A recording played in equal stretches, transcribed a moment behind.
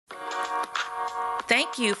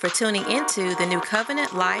Thank you for tuning into the New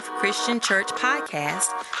Covenant Life Christian Church podcast,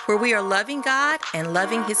 where we are loving God and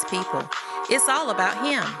loving His people. It's all about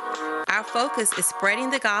Him. Our focus is spreading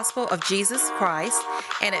the gospel of Jesus Christ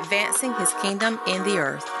and advancing His kingdom in the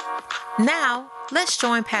earth. Now, let's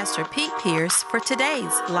join Pastor Pete Pierce for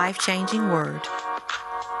today's life-changing word.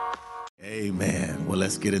 Amen. Well,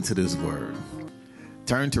 let's get into this word.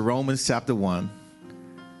 Turn to Romans chapter 1,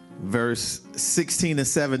 verse 16 and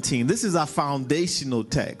 17. This is our foundational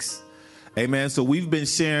text. Amen. So we've been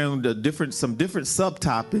sharing some different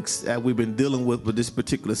subtopics that we've been dealing with this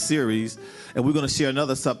particular series, and we're going to share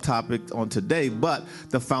another subtopic on today. But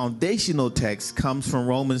the foundational text comes from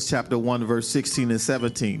Romans chapter 1, verse 16 and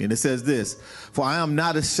 17. And it says this: "For I am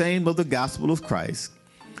not ashamed of the gospel of Christ,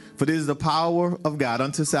 for this is the power of God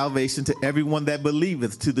unto salvation to everyone that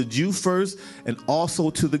believeth, to the Jew first, and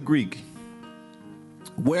also to the Greek.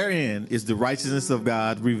 Wherein is the righteousness of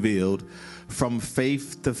God revealed from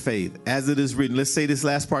faith to faith. As it is written," let's say this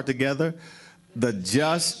last part together, "the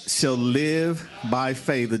just shall live by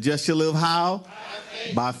faith." The just shall live how?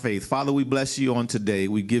 By faith. Father, we bless you on today.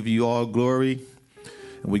 We give you all glory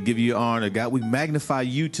and we give you honor. God, we magnify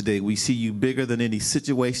you today. We see you bigger than any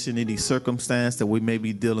situation, any circumstance that we may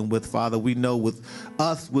be dealing with. Father, we know with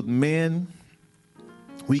us, with men,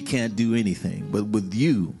 we can't do anything. But with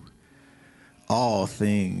you, all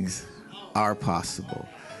things are possible.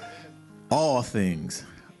 All things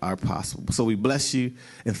are possible. So we bless you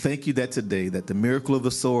and thank you that today that the miracle of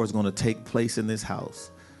the sower is going to take place in this house.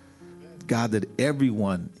 God, that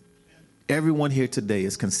everyone here today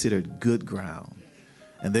is considered good ground.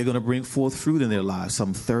 And they're going to bring forth fruit in their lives,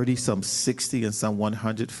 some 30, some 60, and some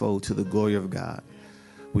 100-fold to the glory of God.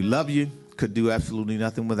 We love you. Could do absolutely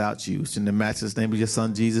nothing without you. It's in the matchless name of your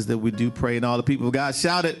son, Jesus, that we do pray. And all the people of God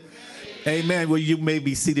shout it. Amen. Well, you may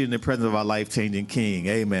be seated in the presence of our life-changing King.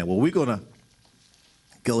 Amen. Well, we're going to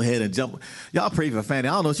go ahead and jump. Y'all pray for Fanny.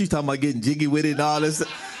 I don't know. She's talking about getting jiggy with it and all this.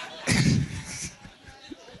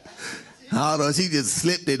 I don't know. She just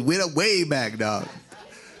slipped it way back, dog.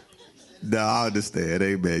 No, I understand.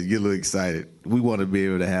 Amen. You're a little excited. We want to be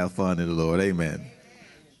able to have fun in the Lord. Amen.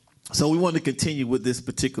 So we want to continue with this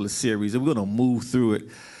particular series, and we're going to move through it.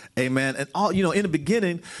 Amen. And all, in the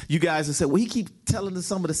beginning, you guys have said, well, he keep telling us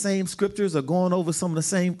some of the same scriptures or going over some of the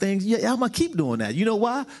same things. Yeah, I'm going to keep doing that. You know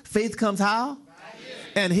why? Faith comes how?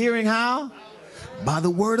 And hearing how? By the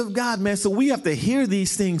word of God, man. So we have to hear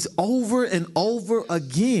these things over and over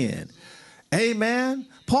again. Amen.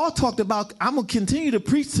 Paul talked about, I'm going to continue to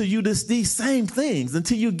preach to you these same things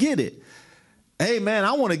until you get it. Amen.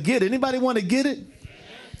 I want to get it. Anybody want to get it?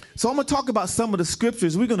 So I'm going to talk about some of the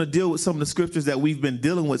scriptures. We're going to deal with some of the scriptures that we've been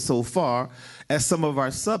dealing with so far as some of our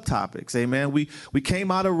subtopics. Amen. We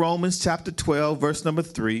came out of Romans chapter 12, verse number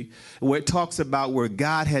 3, where it talks about where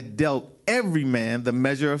God had dealt every man the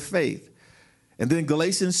measure of faith. And then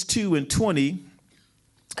Galatians 2 and 20,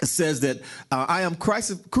 it says that I am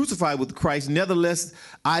crucified with Christ, nevertheless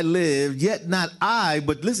I live, yet not I.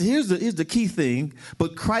 But listen, here's the key thing.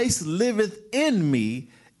 But Christ liveth in me.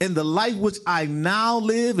 In the life which I now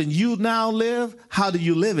live and you now live, how do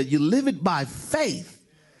you live it? You live it by faith.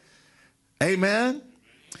 Amen.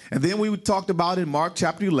 And then we talked about in Mark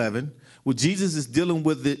chapter 11, where Jesus is dealing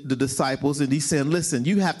with the disciples, and he's saying, listen,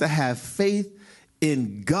 you have to have faith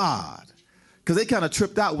in God. Because they kind of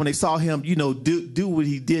tripped out when they saw him, do what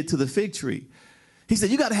he did to the fig tree. He said,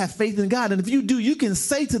 you got to have faith in God. And if you do, you can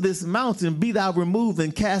say to this mountain, be thou removed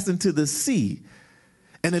and cast into the sea.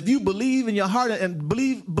 And if you believe in your heart and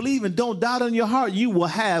believe and don't doubt in your heart, you will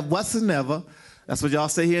have whatsoever. That's what y'all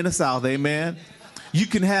say here in the South. Amen. You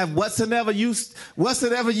can have whatsoever you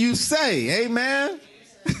say. Amen.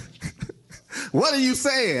 What are you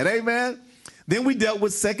saying? Amen. Then we dealt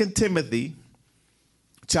with 2 Timothy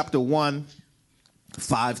chapter 1,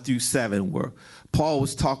 5 through 7, where Paul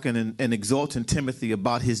was talking and exhorting Timothy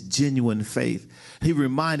about his genuine faith. He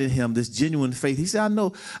reminded him this genuine faith. He said,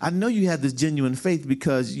 I know you have this genuine faith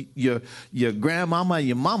because your grandmama and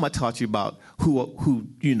your mama taught you about who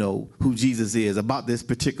Jesus is, about this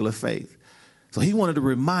particular faith. So he wanted to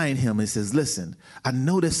remind him and says, listen, I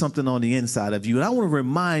know there's something on the inside of you. And I want to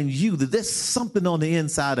remind you that there's something on the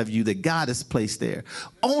inside of you that God has placed there.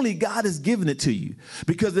 Only God has given it to you.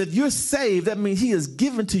 Because if you're saved, that means he has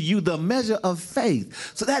given to you the measure of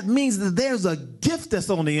faith. So that means that there's a gift that's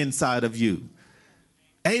on the inside of you.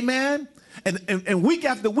 Amen. And week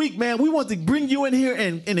after week, man, we want to bring you in here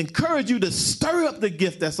and encourage you to stir up the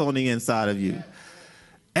gift that's on the inside of you.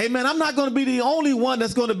 Amen. I'm not going to be the only one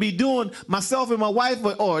that's going to be doing, myself and my wife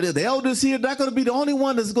or the elders here, not going to be the only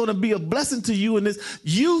one that's going to be a blessing to you in this.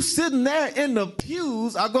 You sitting there in the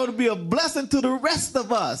pews are going to be a blessing to the rest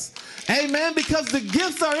of us. Amen. Because the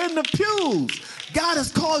gifts are in the pews. God has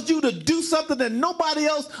called you to do something that nobody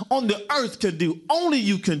else on the earth can do. Only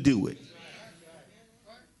you can do it.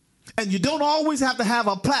 And you don't always have to have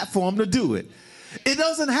a platform to do it. It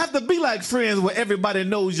doesn't have to be like Friends where everybody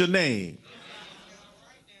knows your name.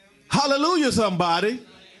 Hallelujah, somebody.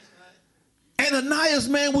 Ananias,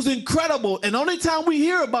 man, was incredible. And the only time we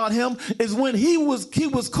hear about him is when he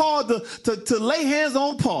was called to lay hands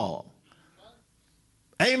on Paul.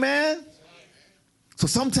 Amen. So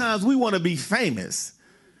sometimes we want to be famous,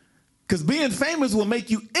 because being famous will make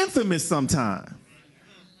you infamous sometime.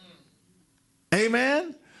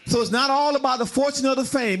 Amen. So it's not all about the fortune or the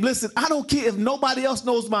fame. Listen, I don't care if nobody else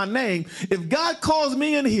knows my name. If God calls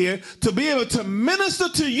me in here to be able to minister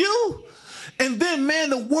to you, and then, man,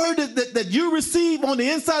 the word that you receive on the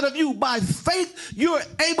inside of you by faith, you're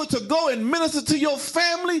able to go and minister to your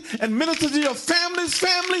family and minister to your family's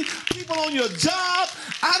family, people on your job.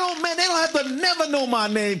 They don't have to never know my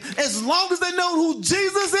name. As long as they know who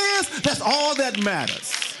Jesus is, that's all that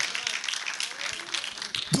matters.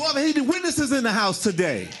 Do I have any witnesses in the house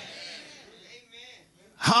today?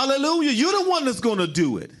 Hallelujah. You're the one that's going to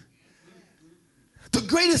do it. The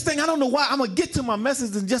greatest thing, I don't know why, I'm going to get to my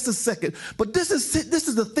message in just a second, but this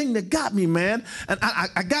is the thing that got me, man. And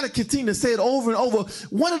I got to continue to say it over and over.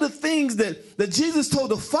 One of the things that Jesus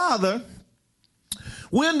told the Father,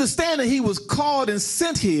 we understand that he was called and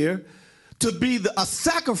sent here to be a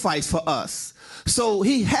sacrifice for us. So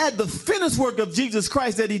he had the finished work of Jesus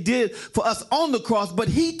Christ that he did for us on the cross, but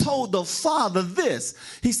he told the Father this.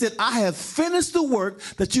 He said, I have finished the work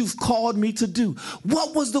that you've called me to do.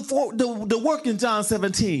 What was the work in John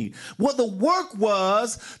 17? Well, the work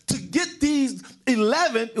was to get these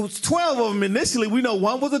 11, it was 12 of them initially. We know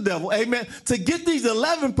one was the devil, amen. To get these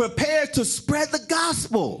 11 prepared to spread the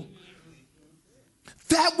gospel.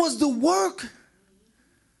 That was the work.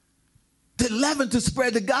 11 to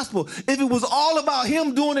spread the gospel. If it was all about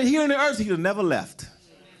him doing it here on the earth, he'd have never left.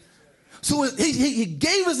 So he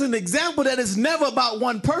gave us an example that it's never about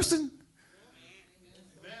one person.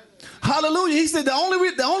 Hallelujah. He said the only way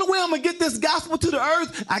I'm going to get this gospel to the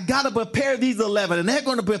earth, I got to prepare these 11. And they're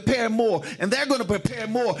going to prepare more. And they're going to prepare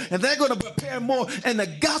more. And they're going to prepare more. And the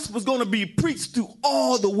gospel is going to be preached to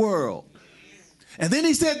all the world. And then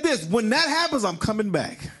he said this, when that happens, I'm coming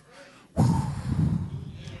back. Whew.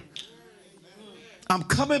 I'm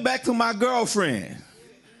coming back to my girlfriend,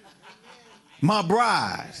 my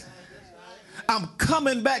bride. I'm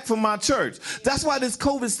coming back from my church. That's why this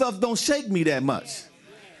COVID stuff don't shake me that much.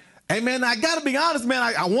 Amen. I got to be honest, man.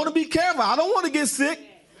 I want to be careful. I don't want to get sick.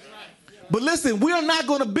 But listen, we are not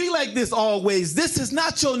going to be like this always. This is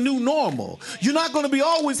not your new normal. You're not going to be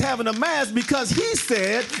always having a mask, because he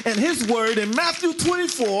said in his word in Matthew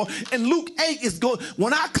 24 and Luke 8,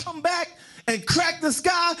 when I come back and crack the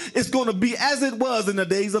sky, it's going to be as it was in the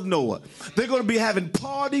days of Noah. They're going to be having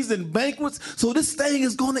parties and banquets. So this thing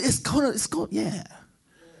is going to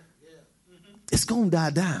die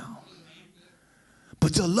down.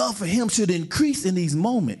 But your love for him should increase in these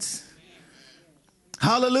moments.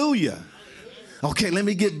 Hallelujah. Okay, let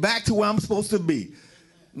me get back to where I'm supposed to be.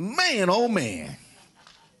 Man, oh man.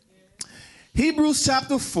 Hebrews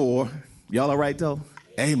chapter 4. Y'all all right though?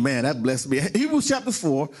 Amen. That blessed me. Hebrews chapter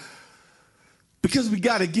 4. Because we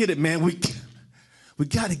got to get it, man. We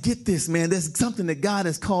got to get this, man. There's something that God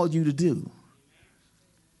has called you to do.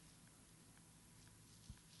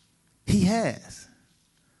 He has.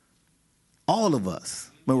 All of us.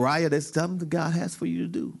 Mariah, there's something that God has for you to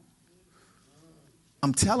do.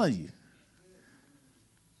 I'm telling you.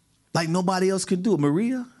 Like nobody else can do it.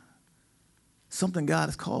 Maria, something God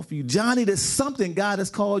has called for you. Johnny, there's something God has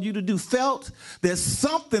called you to do. Felt, there's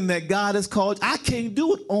something that God has called. I can't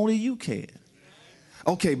do it. Only you can.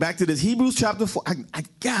 Okay, back to this. Hebrews chapter 4.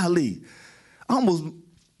 Golly. I almost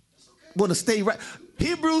want to stay right.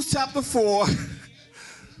 Hebrews chapter 4.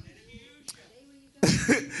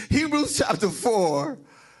 Hebrews chapter 4,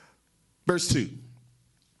 verse 2.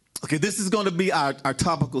 Okay, this is going to be our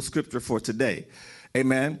topical scripture for today.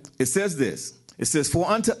 Amen. It says this. It says, for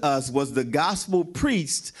unto us was the gospel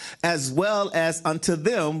preached as well as unto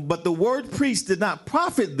them, but the word preached did not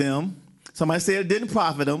profit them. Somebody say it didn't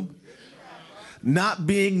profit them. Not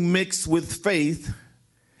being mixed with faith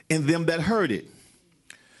in them that heard it.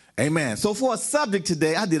 Amen. So for a subject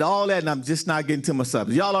today, I did all that and I'm just not getting to my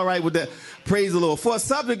subject. Y'all all right with that? Praise the Lord. For a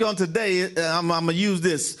subject on today, I'm going to use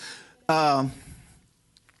this.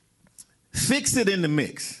 Fix it in the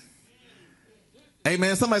mix.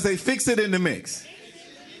 Amen. Somebody say, fix it in the mix.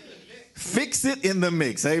 Fix it in the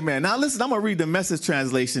mix. Amen. Now listen, I'm going to read the Message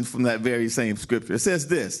translation from that very same scripture. It says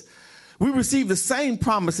this: we received the same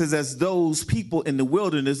promises as those people in the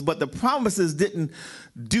wilderness, but the promises didn't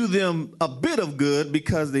do them a bit of good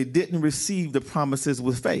because they didn't receive the promises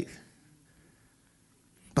with faith.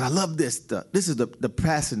 But I love this. This is the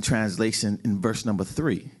Passion Translation in verse number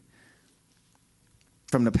 3.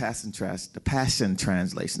 From the Passion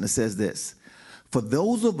Translation. It says this: for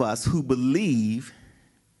those of us who believe,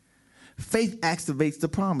 faith activates the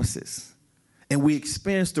promises, and we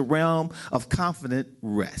experience the realm of confident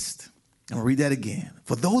rest. I'll read that again.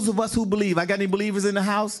 For those of us who believe, I got any believers in the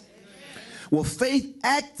house? Amen. Well, faith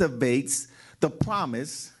activates the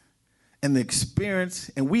promise and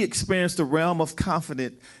we experience the realm of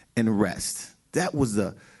confident and rest. That was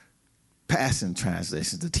the Passion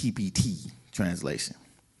Translation, the TPT translation.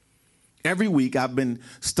 Every week I've been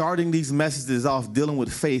starting these messages off dealing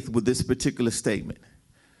with faith with this particular statement.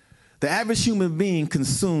 The average human being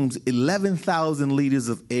consumes 11,000 liters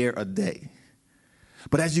of air a day.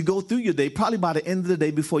 But as you go through your day, probably by the end of the day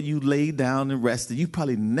before you lay down and rested, you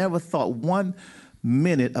probably never thought 1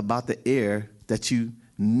 minute about the air that you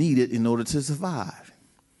needed in order to survive.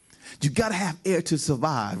 You got to have air to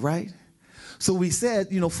survive, right? So we said,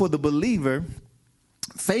 for the believer,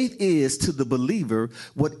 faith is to the believer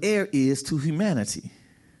what air is to humanity.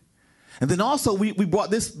 And then also we brought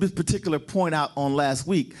this particular point out on last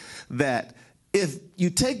week, that if you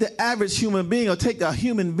take the average human being or take a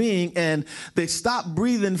human being and they stop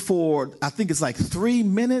breathing for, I think it's like 3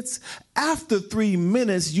 minutes, after 3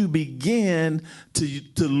 minutes, you begin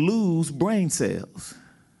to lose brain cells.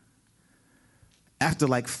 After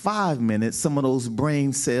like 5 minutes, some of those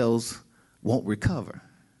brain cells won't recover.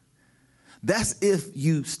 That's if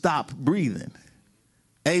you stop breathing.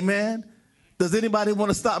 Amen? Does anybody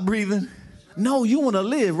want to stop breathing? No, you want to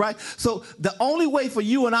live, right? So the only way for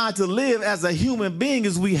you and I to live as a human being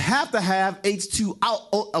is we have to have H2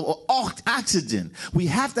 oxygen. We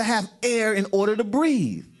have to have air in order to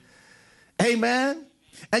breathe. Amen?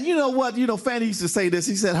 And you know what? Fanny used to say this.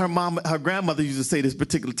 He said her grandmother used to say this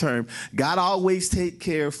particular term: God always take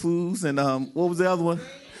care of fools. And what was the other one?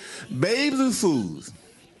 Babes and fools.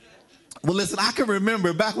 Well, listen, I can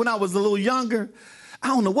remember back when I was a little younger, I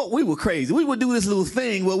don't know what, we were crazy. We would do this little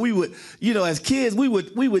thing where we would, as kids, we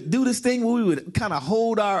would do this thing where we would kind of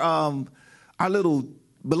hold our little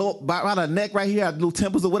below, around our neck right here, our little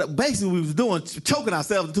temples or whatever. Basically, we was doing, choking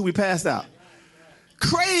ourselves until we passed out.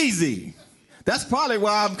 Crazy. That's probably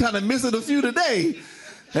why I'm kind of missing a few today.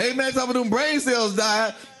 Amen. Some of them brain cells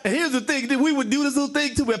died. And here's the thing: we would do this little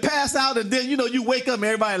thing till we pass out, and then you wake up and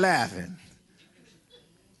everybody laughing.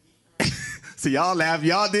 So y'all laugh.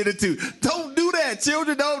 Y'all did it too. Don't do that,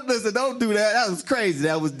 children. Don't do that. That was crazy.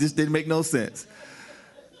 Just didn't make no sense.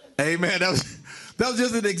 Amen. That was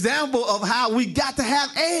just an example of how we got to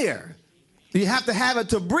have air. You have to have it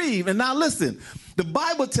to breathe. And now listen, the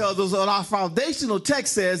Bible tells us, or our foundational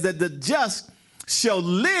text says, that the just shall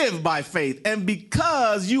live by faith. And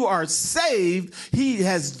because you are saved, he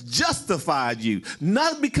has justified you.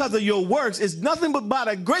 Not because of your works. It's nothing but by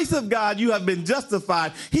the grace of God you have been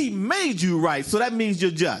justified. He made you right. So that means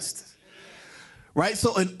you're just. Right?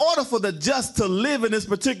 So in order for the just to live in this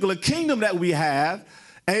particular kingdom that we have,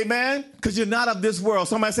 amen, because you're not of this world.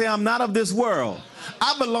 Somebody say, I'm not of this world.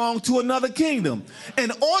 I belong to another kingdom.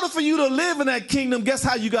 In order for you to live in that kingdom, guess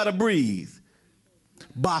how you got to breathe?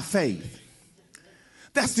 By faith.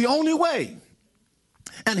 That's the only way.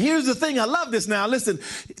 And here's the thing. I love this now. Listen,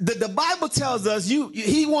 the Bible tells us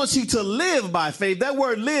he wants you to live by faith. That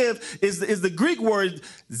word live is the Greek word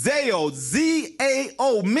zao,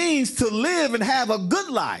 Z-A-O, means to live and have a good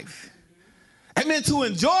life. Amen, to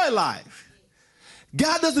enjoy life.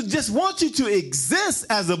 God doesn't just want you to exist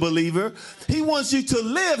as a believer. He wants you to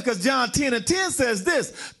live, because John 10:10 says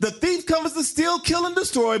this: the thief comes to steal, kill, and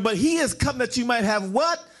destroy, but he has come that you might have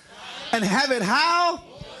what? And have it how?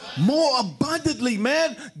 More abundantly,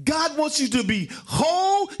 man. God wants you to be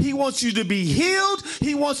whole. He wants you to be healed.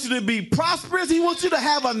 He wants you to be prosperous. He wants you to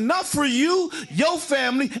have enough for you, your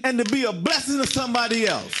family, and to be a blessing to somebody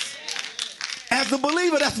else. As a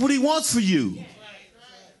believer, that's what he wants for you.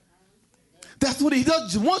 That's what he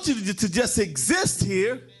doesn't want you to just exist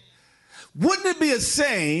here. Wouldn't it be a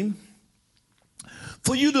shame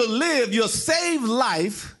for you to live your saved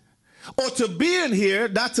life, or to be in here,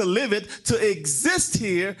 not to live it, to exist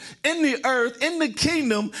here in the earth, in the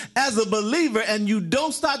kingdom as a believer, and you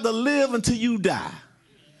don't start to live until you die?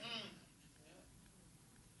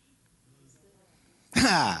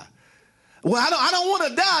 Well, I don't want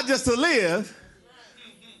to die just to live.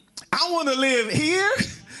 I want to live here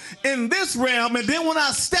in this realm, and then when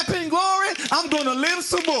I step in glory, I'm going to live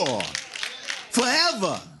some more.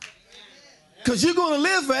 Forever. Because you're going to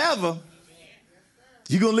live forever.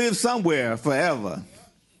 You're going to live somewhere forever.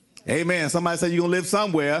 Amen. Somebody say you're going to live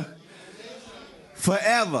somewhere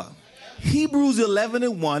forever. Hebrews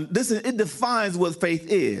 11:1, listen, it defines what faith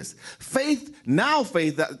is. Faith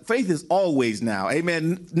is always now.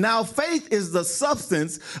 Amen. Now faith is the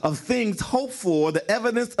substance of things hoped for, the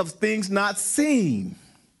evidence of things not seen.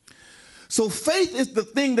 So faith is the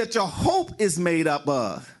thing that your hope is made up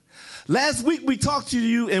of. Last week we talked to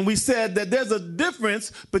you and we said that there's a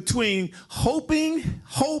difference between hoping,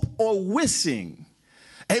 hope, or wishing.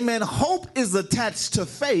 Amen. Hope is attached to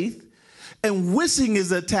faith, and wishing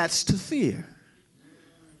is attached to fear.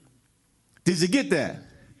 Did you get that?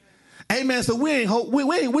 Amen. So we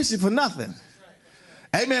ain't wishing for nothing.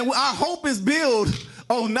 Amen. Our hope is built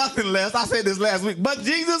on nothing less. I said this last week, but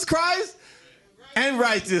Jesus Christ and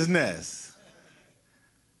righteousness.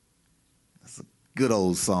 That's a good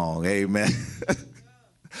old song. Amen.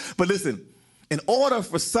 But listen, in order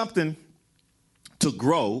for something to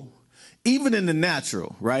grow, even in the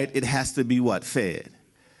natural, right, it has to be what? Fed.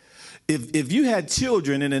 If you had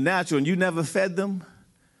children in the natural and you never fed them,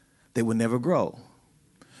 they would never grow.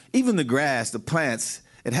 Even the grass, the plants,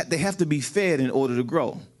 they have to be fed in order to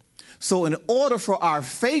grow. So in order for our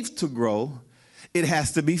faith to grow, it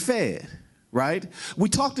has to be fed, right? We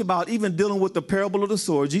talked about even dealing with the parable of the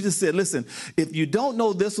sower. Jesus said, listen, if you don't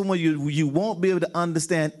know this one, you won't be able to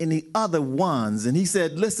understand any other ones. And he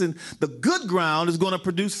said, listen, the good ground is going to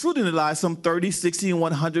produce fruit in the life, some 30, 60, and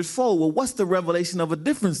 100 fold. Well, what's the revelation of a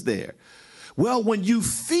difference there? Well, when you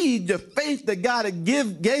feed the faith that God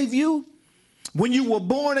gave you, when you were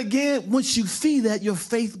born again, once you feed that, your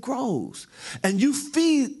faith grows. And you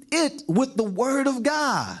feed it with the word of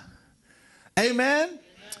God. Amen?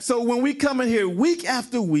 So when we come in here week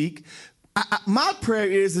after week, my prayer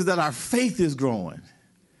is that our faith is growing.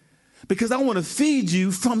 Because I want to feed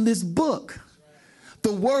you from this book,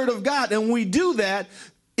 the word of God. And when we do that,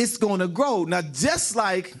 it's going to grow. Now, just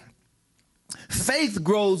like faith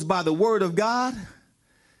grows by the word of God,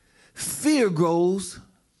 fear grows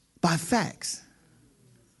by facts.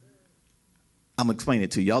 I'm going to explain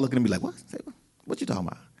it to you. Y'all looking at me like, what you talking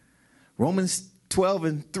about? Romans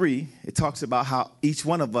 12:3, it talks about how each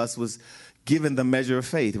one of us was given the measure of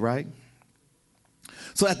faith, right?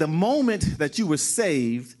 So at the moment that you were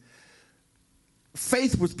saved,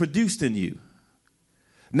 faith was produced in you.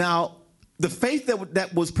 Now, the faith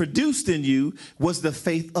that was produced in you was the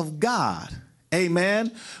faith of God.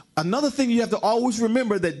 Amen. Another thing you have to always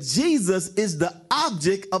remember, that Jesus is the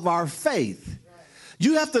object of our faith.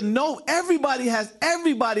 You have to know everybody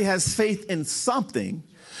has faith in something.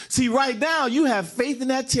 See, right now you have faith in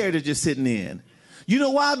that chair that you're sitting in. You know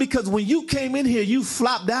why? Because when you came in here, you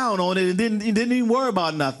flopped down on it and didn't even worry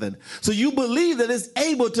about nothing. So you believe that it's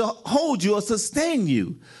able to hold you or sustain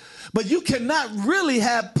you. But you cannot really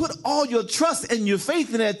have put all your trust and your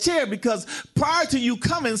faith in that chair, because prior to you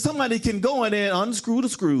coming, somebody can go in there and unscrew the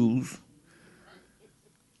screws.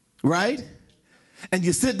 Right? And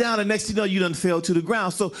you sit down and next thing you know, you done fell to the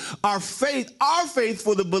ground. So our faith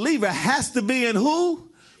for the believer has to be in who?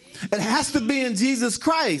 It has to be in Jesus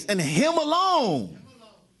Christ and him alone.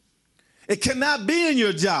 It cannot be in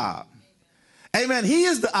your job. Amen. He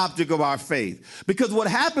is the object of our faith. Because what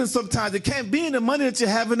happens sometimes, it can't be in the money that you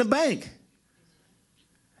have in the bank.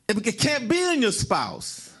 It can't be in your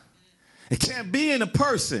spouse. It can't be in a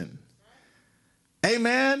person.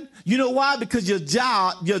 Amen. You know why? Because your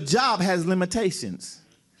job has limitations.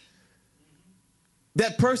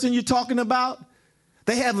 That person you're talking about,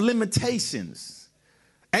 they have limitations.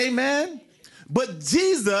 Amen. But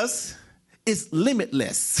Jesus is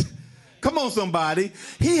limitless. Come on, somebody.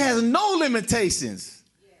 He has no limitations.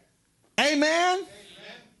 Amen.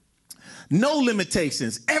 No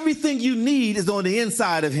limitations. Everything you need is on the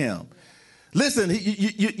inside of him. Listen,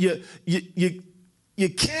 you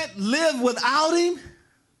can't live without him,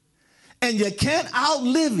 and you can't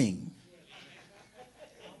outlive him.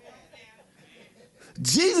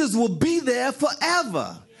 Jesus will be there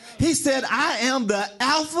forever. He said, I am the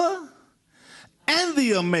Alpha and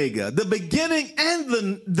the Omega, the beginning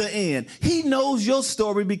and the end. He knows your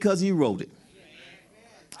story because he wrote it.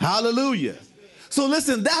 Hallelujah. So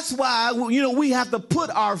listen, that's why, we have to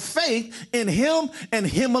put our faith in him and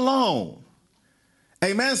him alone.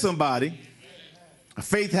 Amen, somebody. Our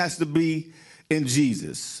faith has to be in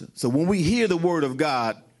Jesus. So when we hear the word of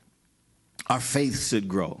God, our faith should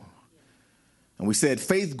grow. And we said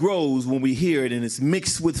faith grows when we hear it, and it's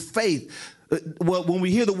mixed with faith. well, when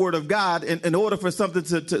we hear the word of God, in order for something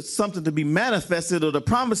to be manifested, or the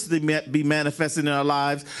promise to be manifested in our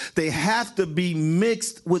lives, they have to be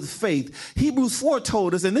mixed with faith. Hebrews 4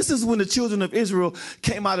 told us, and this is when the children of Israel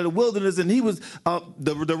came out of the wilderness, and he was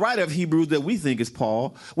the writer of Hebrews, that we think is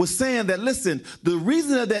Paul, was saying that, listen, the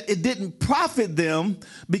reason that it didn't profit them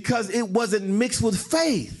because it wasn't mixed with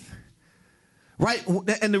faith. Right?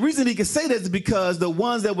 And the reason he could say that is because the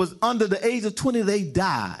ones that was under the age of 20, they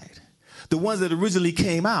died. The ones that originally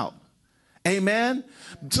came out. Amen?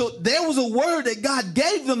 So there was a word that God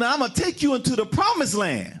gave them, that I'm going to take you into the promised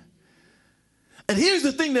land. And here's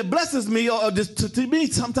the thing that blesses me, or just to me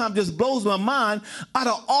sometimes just blows my mind. Out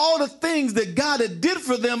of all the things that God had did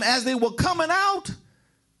for them as they were coming out,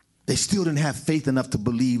 they still didn't have faith enough to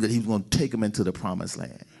believe that he was going to take them into the promised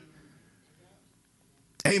land.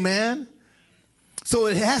 Amen? So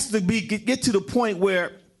it has to get to the point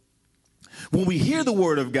where when we hear the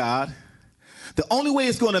word of God, the only way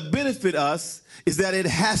it's going to benefit us is that it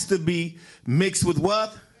has to be mixed with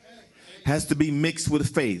what? Has to be mixed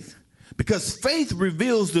with faith. Because faith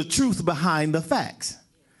reveals the truth behind the facts.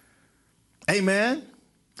 Amen?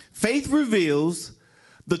 Faith reveals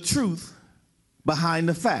the truth behind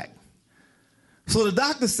the fact. So the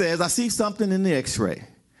doctor says, I see something in the x-ray.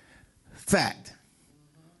 Fact.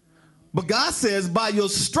 But God says, by your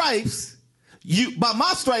stripes, by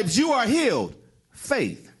my stripes, you are healed.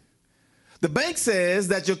 Faith. The bank says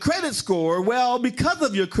that your credit score, well, because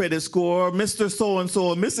of your credit score, Mr. So-and-so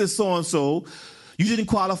or Mrs. So-and-so, you didn't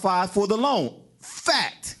qualify for the loan.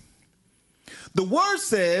 Fact. The word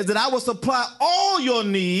says that I will supply all your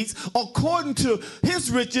needs according to his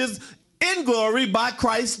riches in glory by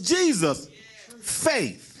Christ Jesus.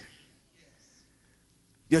 Faith.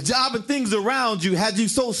 Your job and things around you had you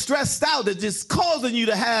so stressed out that it's causing you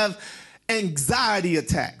to have anxiety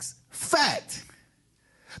attacks. Fact.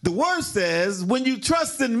 The word says, when you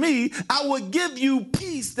trust in me, I will give you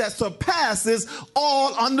peace that surpasses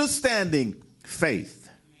all understanding. Faith.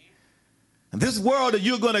 And this world that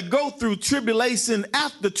you're going to go through tribulation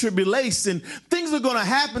after tribulation, things are going to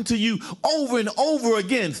happen to you over and over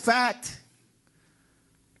again. Fact.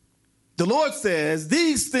 The Lord says,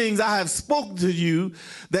 these things I have spoken to you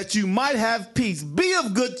that you might have peace. Be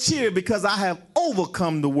of good cheer because I have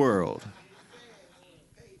overcome the world.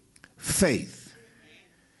 Faith.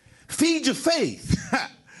 Feed your faith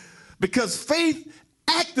because faith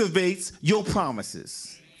activates your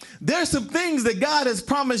promises. There's some things that God has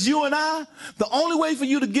promised you and I. The only way for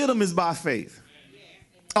you to get them is by faith.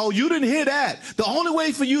 Oh, you didn't hear that. The only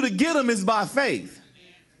way for you to get them is by faith.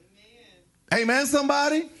 Amen,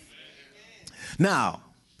 somebody? Now,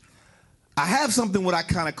 I have something what I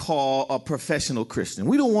kind of call a professional Christian.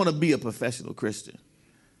 We don't want to be a professional Christian.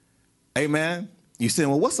 Amen? You're saying,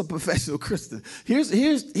 well, what's a professional Christian?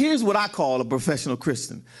 Here's what I call a professional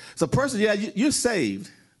Christian. It's a person, yeah, you're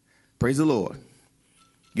saved. Praise the Lord.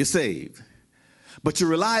 You're saved. But you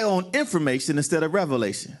rely on information instead of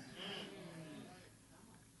revelation.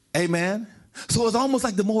 Amen. So it's almost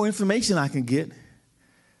like the more information I can get,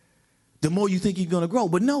 the more you think you're going to grow.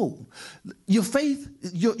 But no, your faith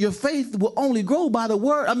will only grow by the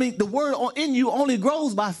word. I mean, the word in you only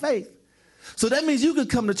grows by faith. So that means you can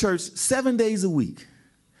come to church 7 days a week.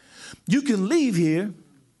 You can leave here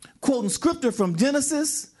quoting scripture from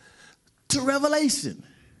Genesis to Revelation.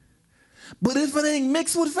 But if it ain't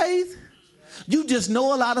mixed with faith, you just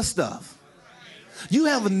know a lot of stuff. You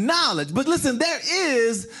have knowledge. But listen, there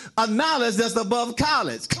is a knowledge that's above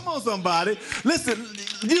college. Come on, somebody. Listen,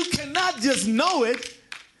 you cannot just know it.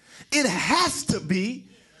 It has to be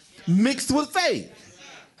mixed with faith.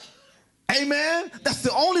 Amen. That's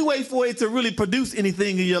the only way for it to really produce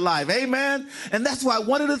anything in your life. Amen. And that's why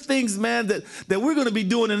one of the things, man, that we're going to be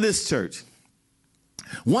doing in this church,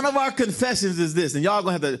 one of our confessions is this, and y'all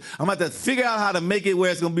going to have to, I'm going to have to figure out how to make it where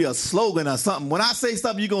it's going to be a slogan or something. When I say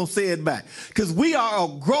something, you're going to say it back. Because we are a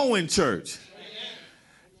growing church.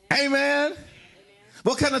 Amen. Amen.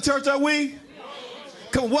 What kind of church are we?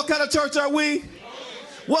 Come on, what kind of church are we?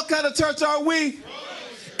 What kind of church are we?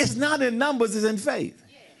 It's not in numbers, it's in faith.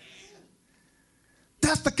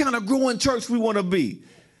 That's the kind of growing church we want to be.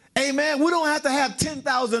 Amen. We don't have to have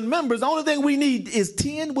 10,000 members. The only thing we need is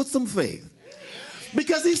 10 with some faith.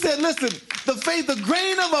 Because he said, listen, the faith, the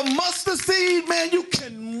grain of a mustard seed, man, you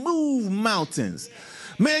can move mountains.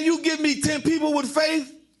 Man, you give me 10 people with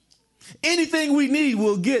faith, anything we need,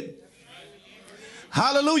 we'll get.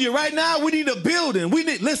 Hallelujah. Right now, we need a building.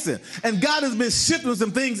 Listen, and God has been shifting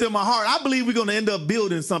some things in my heart. I believe we're going to end up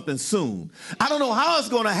building something soon. I don't know how it's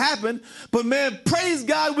going to happen, but man, praise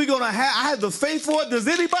God, I have the faith for it. Does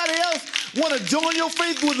anybody else want to join your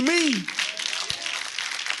faith with me?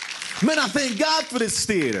 Man, I thank God for this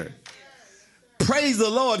theater. Praise the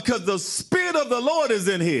Lord, because the Spirit of the Lord is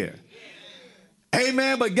in here.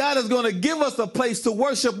 Amen. But God is going to give us a place to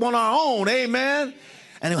worship on our own. Amen.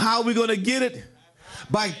 And how are we going to get it?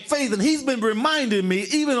 By faith. And he's been reminding me,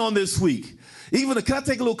 even on this week, can I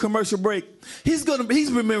take a little commercial break? He's been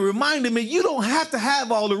reminding me, you don't have to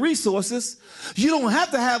have all the resources. You don't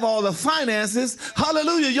have to have all the finances.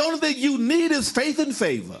 Hallelujah. The only thing you need is faith and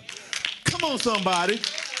favor. Come on, somebody.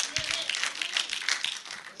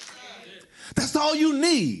 That's all you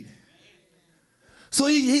need. So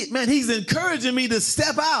he's encouraging me to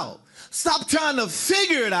step out. Stop trying to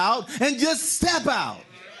figure it out and just step out.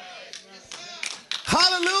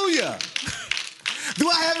 Hallelujah. Do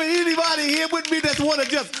I have anybody here with me that want to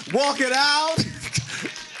just walk it out?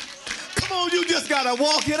 Come on, you just got to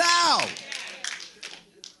walk it out.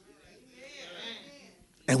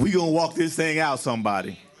 And we're going to walk this thing out,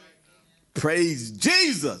 somebody. Praise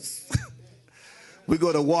Jesus. We're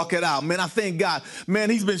going to walk it out. Man, I thank God. Man,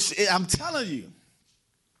 I'm telling you,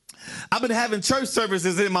 I've been having church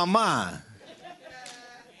services in my mind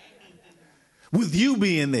with you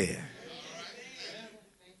being there.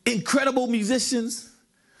 Incredible musicians,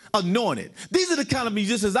 anointed. These are the kind of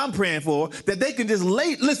musicians I'm praying for, that they can just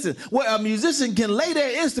where a musician can lay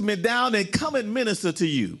their instrument down and come and minister to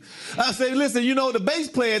you. I say, listen, the bass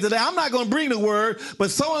player today, I'm not going to bring the word,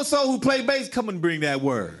 but so-and-so who play bass, come and bring that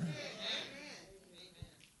word.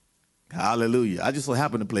 Hallelujah. I just so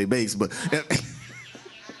happen to play bass, but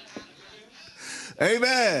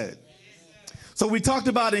amen. So we talked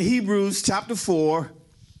about in Hebrews chapter 4.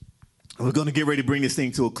 We're going to get ready to bring this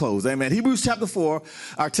thing to a close. Amen. Hebrews chapter 4,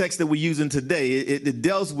 our text that we're using today, it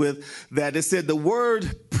deals with that. It said the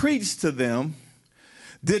word preached to them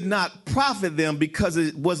did not profit them because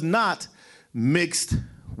it was not mixed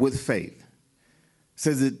with faith. It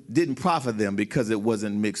says it didn't profit them because it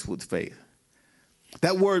wasn't mixed with faith.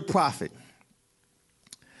 That word profit.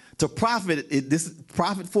 To profit,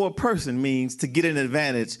 profit for a person means to get an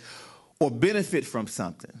advantage or benefit from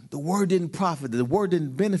something. The word didn't profit. The word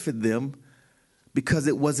didn't benefit them because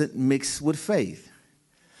it wasn't mixed with faith.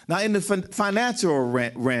 Now, in the financial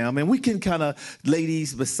realm, and we can kind of lay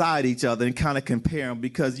these beside each other and kind of compare them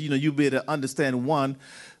because, you'll be able to understand one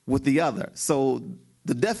with the other. So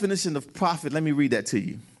the definition of profit, let me read that to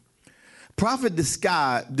you. Profit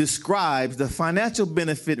describes the financial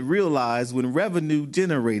benefit realized when revenue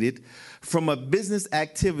generated from a business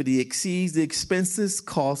activity exceeds the expenses,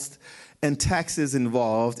 costs, and taxes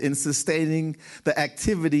involved in sustaining the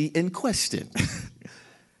activity in question.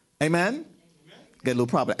 Amen? Get a little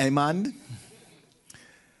problem. Amen?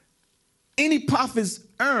 Any profits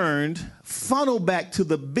earned funnel back to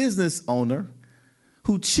the business owner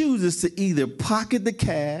who chooses to either pocket the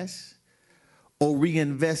cash or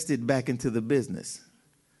reinvest it back into the business.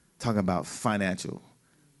 Talking about financial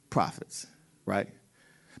profits, right?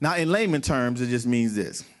 Now, in layman terms, it just means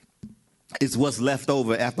this. It's what's left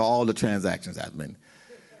over after all the transactions have been,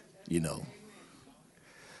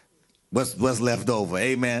 what's left over,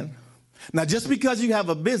 amen? Now, just because you have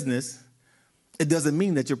a business, it doesn't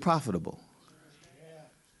mean that you're profitable.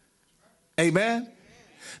 Amen?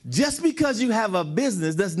 Just because you have a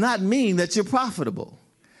business does not mean that you're profitable.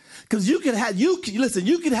 Because you can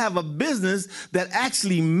have a business that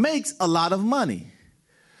actually makes a lot of money.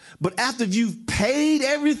 But after you've paid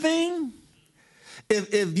everything,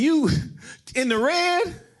 if you in the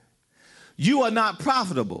red, you are not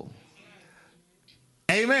profitable.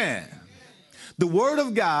 Amen. The word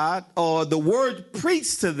of God, or the word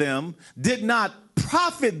preached to them, did not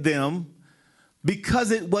profit them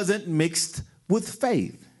because it wasn't mixed with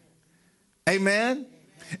faith. Amen.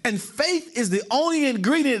 And faith is the only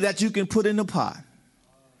ingredient that you can put in the pot.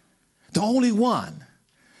 The only one.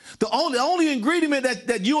 The only ingredient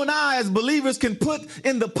that you and I as believers can put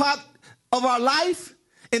in the pot of our life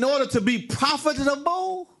in order to be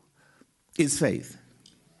profitable is faith.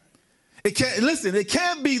 It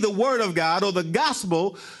can't be the word of God or the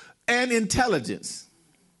gospel and intelligence.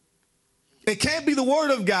 It can't be the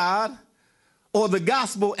word of God or the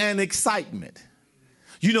gospel and excitement.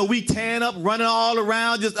 We tan up, running all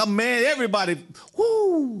around, everybody,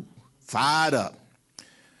 fired up.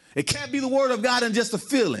 It can't be the word of God and just a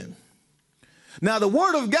feeling. Now, the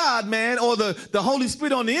word of God, man, or the Holy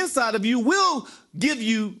Spirit on the inside of you will give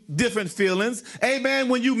you different feelings. Amen.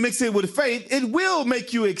 When you mix it with faith, it will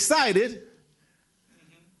make you excited.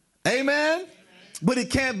 Amen. But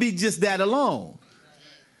it can't be just that alone.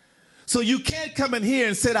 So you can't come in here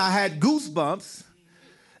and say, I had goosebumps.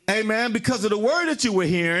 Amen. Because of the word that you were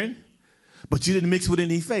hearing, but you didn't mix with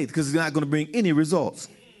any faith because it's not going to bring any results.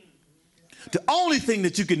 The only thing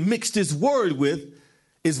that you can mix this word with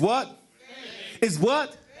is what? Is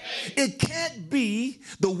what? It can't be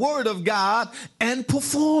the word of God and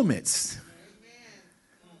performance.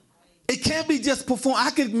 It can't be just perform.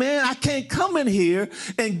 I can't come in here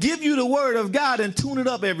and give you the word of God and tune it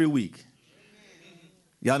up every week.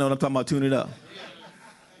 Y'all know what I'm talking about, tune it up.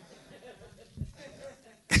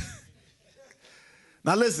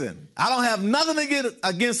 Now listen, I don't have nothing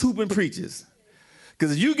against hooping preachers.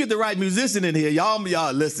 Because if you get the right musician in here, y'all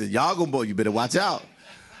listen, y'all gonna boy, you better watch out.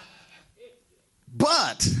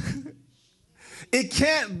 But it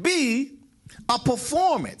can't be a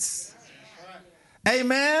performance.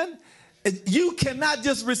 Amen. You cannot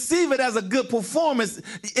just receive it as a good performance.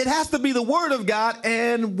 It has to be the word of God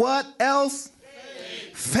and what else?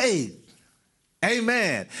 Faith.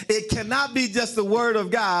 Amen. It cannot be just the word of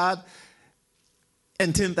God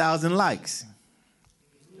and 10,000 likes.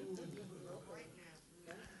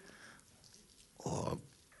 Or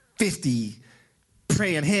 50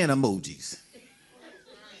 praying hand emojis.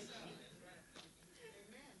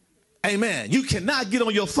 Amen. You cannot get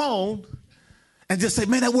on your phone and just say,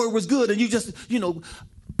 man, that word was good. And you just,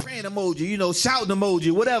 praying emoji, shouting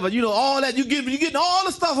emoji, whatever, all that. You're getting all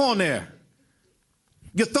the stuff on there.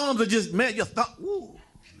 Your thumbs are just, man,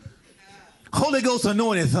 Holy Ghost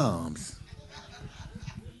anointed thumbs.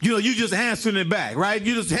 You just answering it back, right?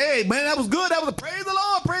 You just, hey, man, that was good. That was a praise the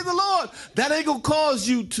Lord, praise the Lord. That ain't going to cause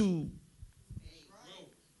you to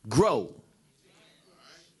grow.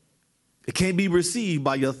 It can't be received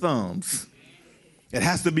by your thumbs. It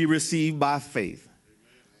has to be received by faith.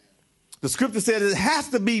 The scripture says it has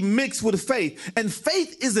to be mixed with faith. And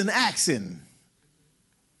faith is an action.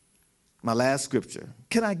 My last scripture.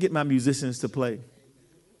 Can I get my musicians to play?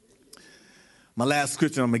 My last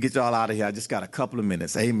scripture, I'm going to get y'all out of here. I just got a couple of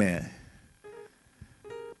minutes. Amen.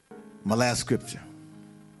 My last scripture.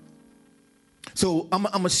 So I'm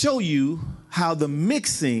going to show you how the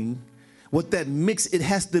mixing, what that mix, it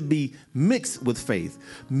has to be mixed with faith.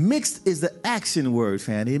 Mixed is the action word,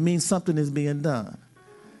 Fanny. It means something is being done.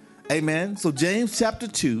 Amen. So James chapter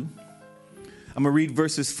 2, I'm going to read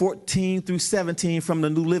verses 14 through 17 from the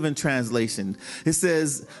New Living Translation. It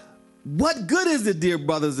says, what good is it, dear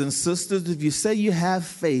brothers and sisters, if you say you have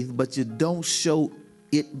faith, but you don't show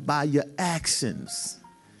it by your actions?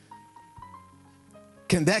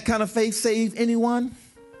 Can that kind of faith save anyone?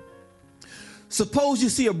 Suppose you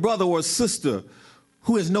see a brother or a sister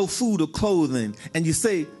who has no food or clothing, and you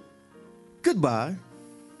say, goodbye,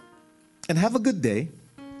 and have a good day,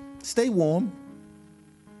 stay warm,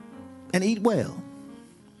 and eat well.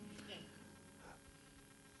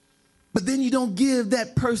 But then you don't give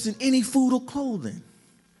that person any food or clothing.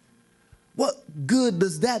 What good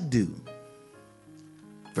does that do?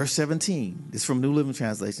 Verse 17, it's from New Living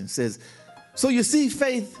Translation, says, so you see,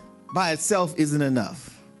 faith by itself isn't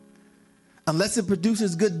enough. Unless it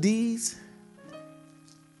produces good deeds,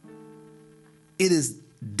 it is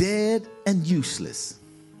dead and useless.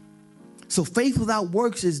 So faith without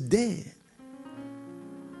works is dead.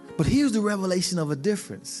 But here's the revelation of a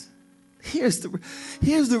difference. Here's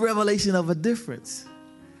the revelation of a difference.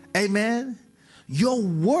 Amen. Your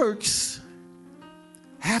works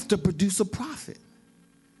have to produce a profit.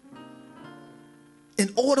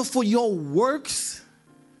 In order for your works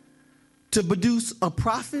to produce a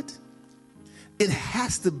profit, it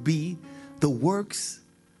has to be the works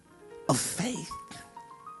of faith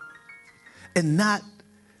and not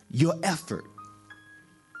your effort.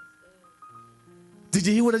 Did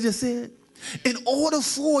you hear what I just said? In order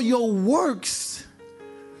for your works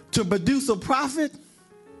to produce a profit,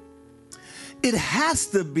 it has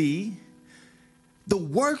to be the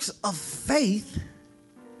works of faith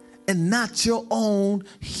and not your own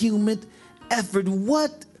human effort.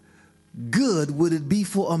 What good would it be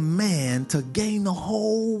for a man to gain the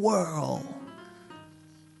whole world?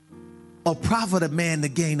 Or profit a man to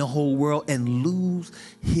gain the whole world and lose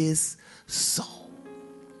his soul?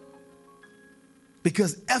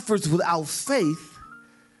 Because efforts without faith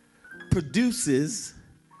produces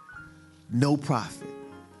no profit.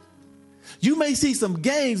 You may see some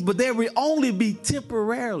gains, but they will only be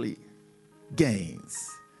temporarily gains.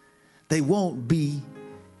 They won't be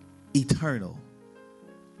eternal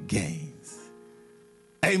gains.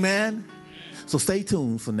 Amen? So stay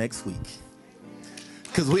tuned for next week.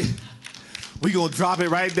 Because we're going to drop it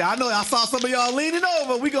right there. I know I saw some of y'all leaning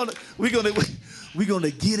over. We're going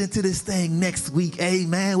to get into this thing next week.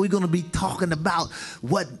 Amen. We're going to be talking about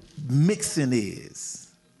what mixing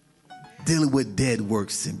is. Dealing with dead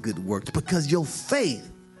works and good works. Because your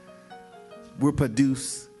faith will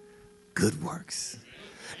produce good works.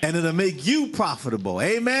 And it'll make you profitable.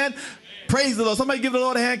 Amen. Praise the Lord. Somebody give the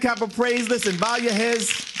Lord a hand clap of praise. Listen, bow your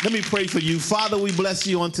heads. Let me pray for you. Father, we bless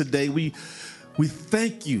you on today. We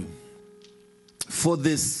thank you for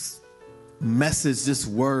this message, this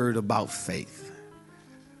word about faith.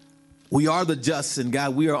 We are the just, and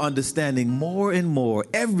God, we are understanding more and more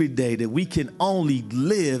every day that we can only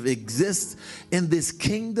live, exist in this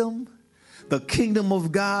kingdom, the kingdom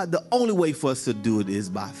of God. The only way for us to do it is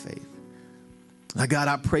by faith. Now, God,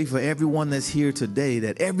 I pray for everyone that's here today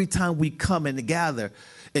that every time we come and gather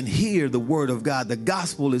and hear the word of God, the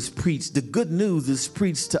gospel is preached, the good news is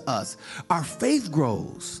preached to us, our faith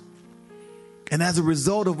grows. And as a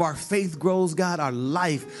result of our faith grows, God, our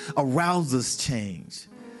life around us change.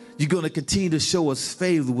 You're going to continue to show us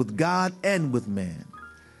favor with God and with man.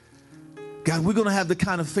 God, we're going to have the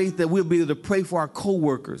kind of faith that we'll be able to pray for our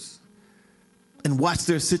coworkers and watch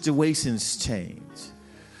their situations change.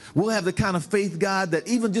 We'll have the kind of faith, God, that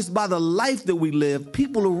even just by the life that we live,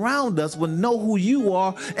 people around us will know who you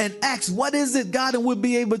are and ask, what is it, God? And we'll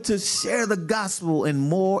be able to share the gospel, and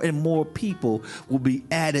more people will be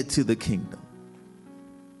added to the kingdom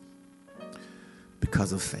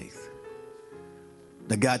because of faith.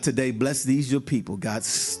 Now, God, today, bless these your people. God,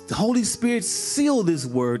 the Holy Spirit, seal this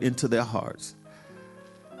word into their hearts,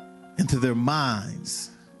 into their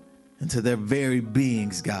minds, into their very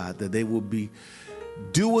beings, God, that they will be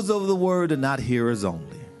doers of the word and not hearers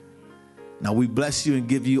only. Now we bless you and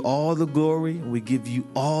give you all the glory. We give you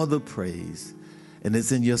all the praise. And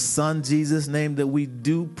it's in your son Jesus' name that we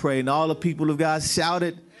do pray. And all the people of God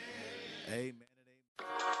shouted, amen.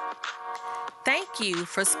 Thank you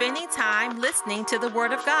for spending time listening to the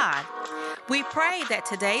Word of God. We pray that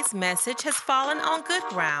today's message has fallen on good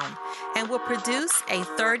ground and will produce a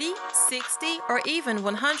 30, 60, or even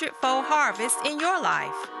 100-fold harvest in your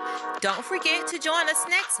life. Don't forget to join us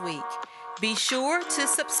next week. Be sure to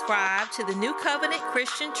subscribe to the New Covenant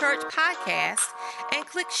Christian Church podcast and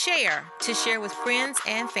click share to share with friends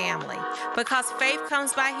and family, because faith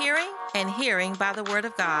comes by hearing and hearing by the Word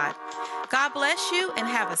of God. God bless you and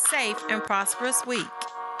have a safe and prosperous week.